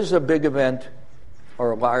there is a big event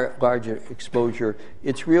or a large exposure,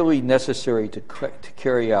 it's really necessary to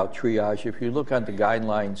carry out triage. If you look on the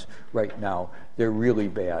guidelines right now, they're really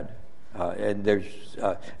bad. And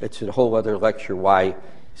it's a whole other lecture why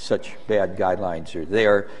such bad guidelines are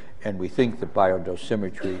there, and we think that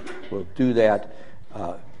biodosimetry will do that.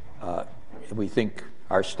 We think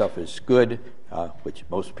our stuff is good, which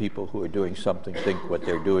most people who are doing something think what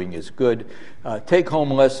they're doing is good. Take-home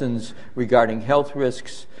lessons regarding health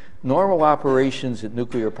risks. Normal operations at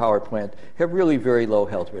nuclear power plant have really very low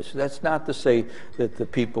health risks. That's not to say that the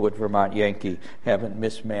people at Vermont Yankee haven't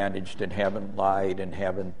mismanaged and haven't lied and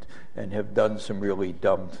have done some really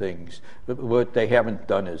dumb things. But what they haven't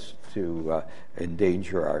done is to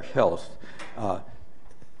endanger our health.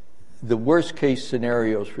 The worst case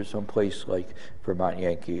scenarios for some place like Vermont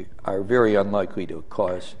Yankee are very unlikely to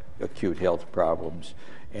cause acute health problems,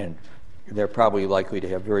 and they're probably likely to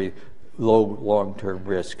have very low long-term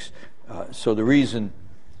risks. So the reason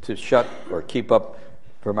to shut or keep up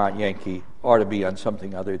Vermont Yankee ought to be on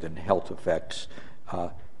something other than health effects.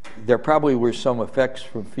 There probably were some effects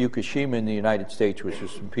from Fukushima in the United States, which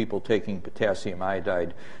was some people taking potassium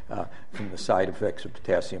iodide from the side effects of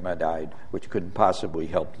potassium iodide, which couldn't possibly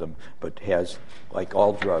help them, but has, like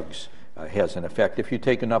all drugs, has an effect. If you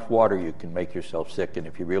take enough water, you can make yourself sick, and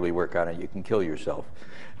if you really work on it, you can kill yourself.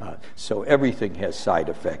 So everything has side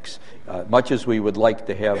effects. Much as we would like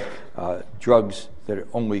to have drugs that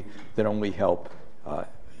only help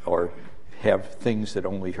or have things that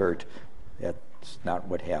only hurt, that's not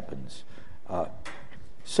what happens.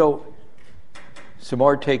 So some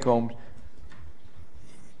more take-homes.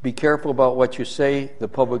 Be careful about what you say. The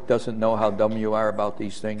public doesn't know how dumb you are about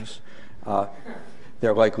these things.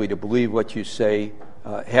 They're likely to believe what you say.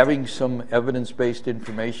 Having some evidence-based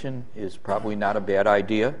information is probably not a bad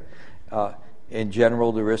idea. In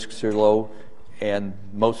general, the risks are low, and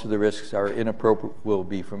most of the risks will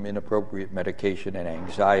be from inappropriate medication and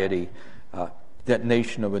anxiety.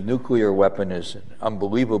 Detonation of a nuclear weapon is an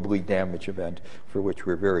unbelievably damaged event for which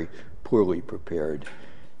we're very poorly prepared.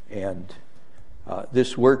 And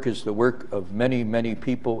this work is the work of many, many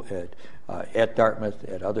people at Dartmouth,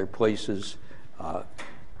 at other places.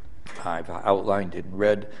 I've outlined in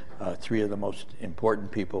red 3 of the most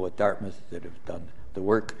important people at Dartmouth that have done the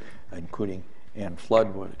work, including Ann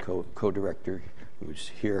Flood, co-director, who's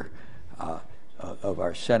here, of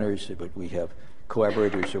our centers, but we have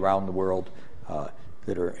collaborators around the world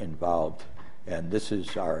that are involved. And this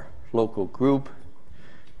is our local group,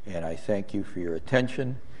 and I thank you for your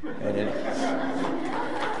attention. Before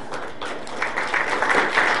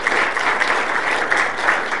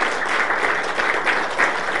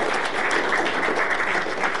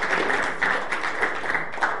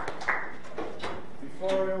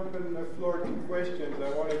I open the floor to questions, I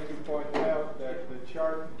wanted to point out that the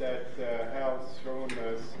chart that Hal's shown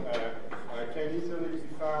us can easily be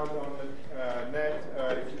found on the net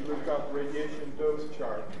if you look up radiation dose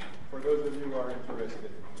chart, for those of you who are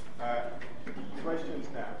interested. Questions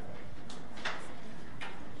now?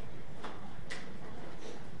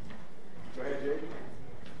 Go ahead, Jake.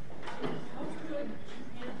 How could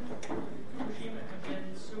Fukushima have been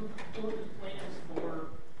so poorly planned for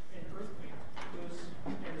an earthquake?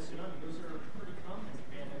 And a tsunami, those are pretty common in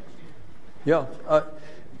Japan, actually. Yeah.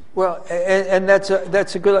 Well, and that's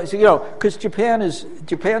a good, because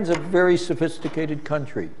Japan's a very sophisticated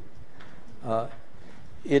country.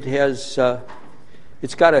 It's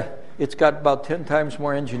got about 10 times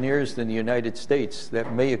more engineers than the United States.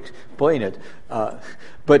 That may explain it,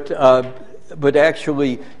 but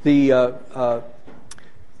actually the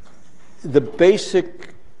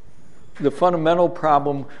fundamental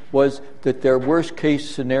problem was that their worst case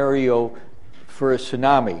scenario for a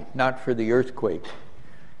tsunami, not for the earthquake,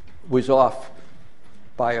 was off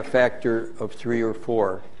by a factor of 3 or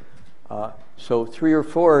 4. So 3 or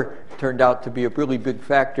 4 turned out to be a really big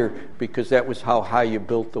factor because that was how high you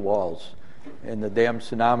built the walls. And the damn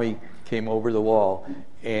tsunami came over the wall,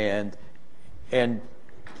 and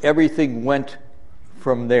everything went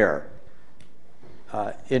from there.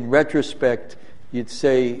 In retrospect, you'd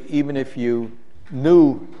say even if you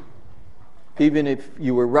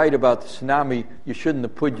were right about the tsunami, you shouldn't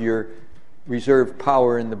have put your reserve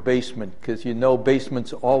power in the basement, because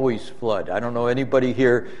basements always flood. I don't know anybody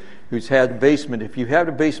here who's had a basement. If you have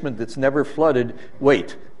a basement that's never flooded,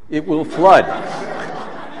 wait, it will flood.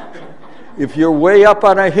 If you're way up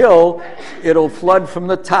on a hill, it'll flood from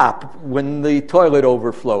the top when the toilet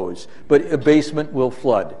overflows. But a basement will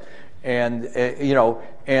flood, and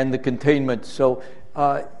and the containment. So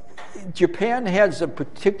Japan has a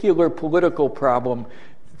particular political problem.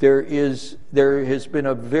 There has been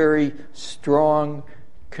a very strong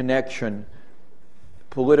connection,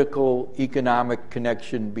 political, economic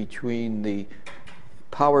connection between the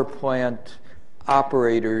power plant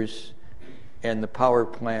operators and the power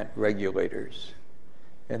plant regulators.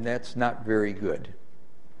 And that's not very good.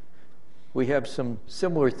 We have some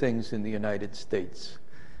similar things in the United States,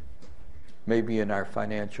 maybe in our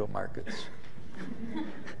financial markets.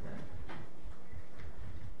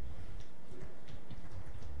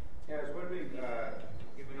 Yeah, I was wondering,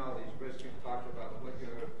 given all these risks you've talked about, what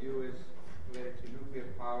your view is related to nuclear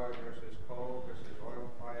power versus coal versus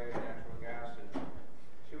oil-fired natural gas, and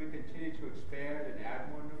should we continue to expand and add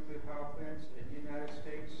more nuclear power plants in the United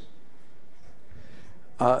States?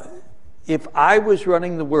 If I was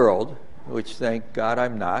running the world, which thank God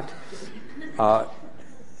I'm not,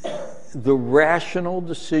 the rational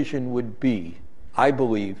decision would be, I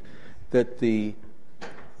believe, that the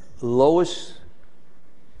lowest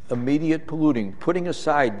immediate polluting, putting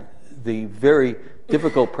aside the very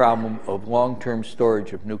difficult problem of long-term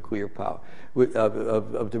storage of nuclear power,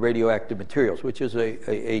 of the radioactive materials, which is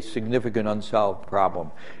a significant unsolved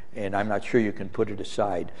problem, and I'm not sure you can put it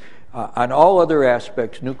aside. On all other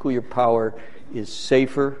aspects, nuclear power is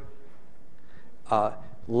safer,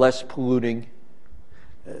 less polluting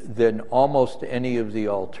than almost any of the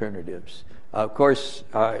alternatives. Of course,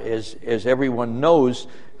 as everyone knows,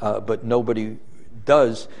 but nobody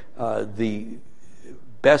does, the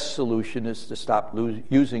best solution is to stop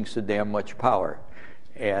using so damn much power.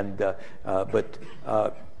 And but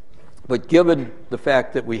given the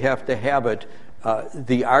fact that we have to have it,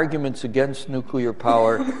 the arguments against nuclear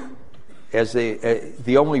power, as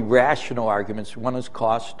the only rational arguments, one is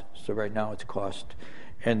cost. So right now it's cost,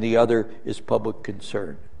 and the other is public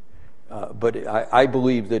concern. But I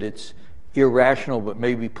believe that it's irrational, but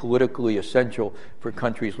maybe politically essential for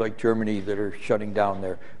countries like Germany that are shutting down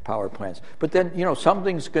their power plants. But then,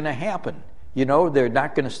 something's going to happen. They're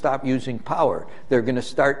not going to stop using power. They're going to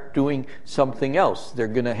start doing something else. They're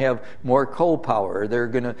going to have more coal power. They're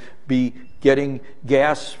going to be getting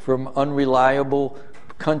gas from unreliable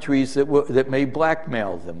countries that may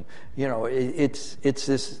blackmail them. It's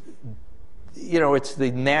this. It's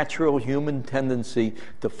the natural human tendency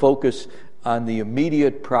to focus on the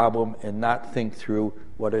immediate problem and not think through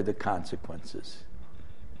what are the consequences.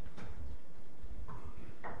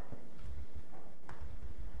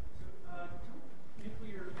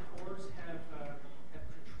 Nuclear cores have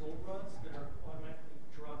control rods that are automatically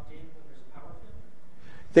dropped in when there's a power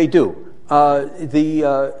failure? They do.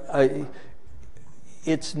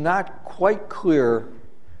 It's not quite clear.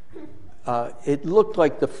 It looked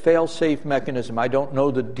like the fail-safe mechanism. I don't know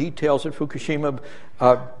the details of Fukushima,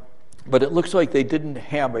 but it looks like they didn't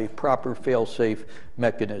have a proper fail-safe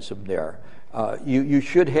mechanism there. You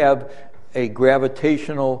should have a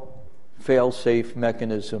gravitational fail-safe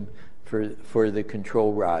mechanism for the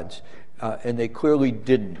control rods, and they clearly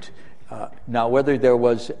didn't. Now, whether there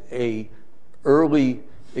was a early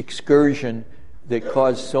excursion that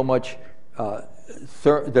caused so much,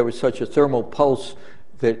 there was such a thermal pulse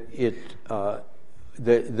that it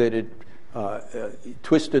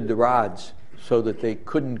twisted the rods so that they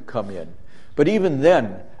couldn't come in. But even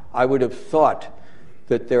then, I would have thought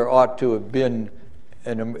that there ought to have been,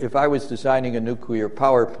 if I was designing a nuclear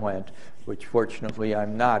power plant, which fortunately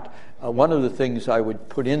I'm not, one of the things I would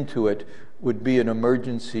put into it would be an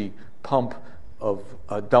emergency pump of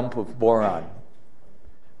a dump of boron,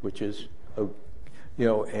 which is,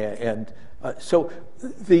 so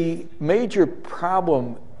the major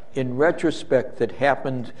problem in retrospect that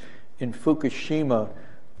happened in Fukushima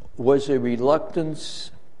was a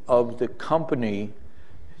reluctance of the company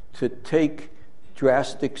to take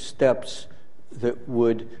drastic steps that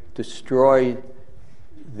would destroy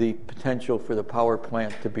the potential for the power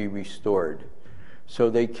plant to be restored. So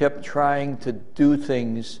they kept trying to do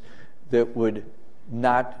things that would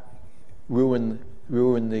not ruin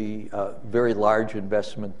the very large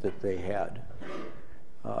investment that they had.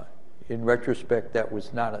 In retrospect, that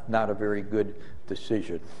was not a very good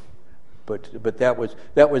decision. But that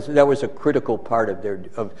was a critical part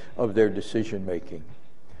of their decision making.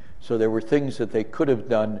 So there were things that they could have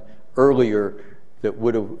done earlier that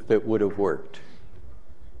would have worked.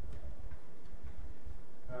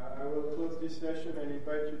 I will close this session and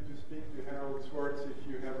invite you to speak to Harold Swartz if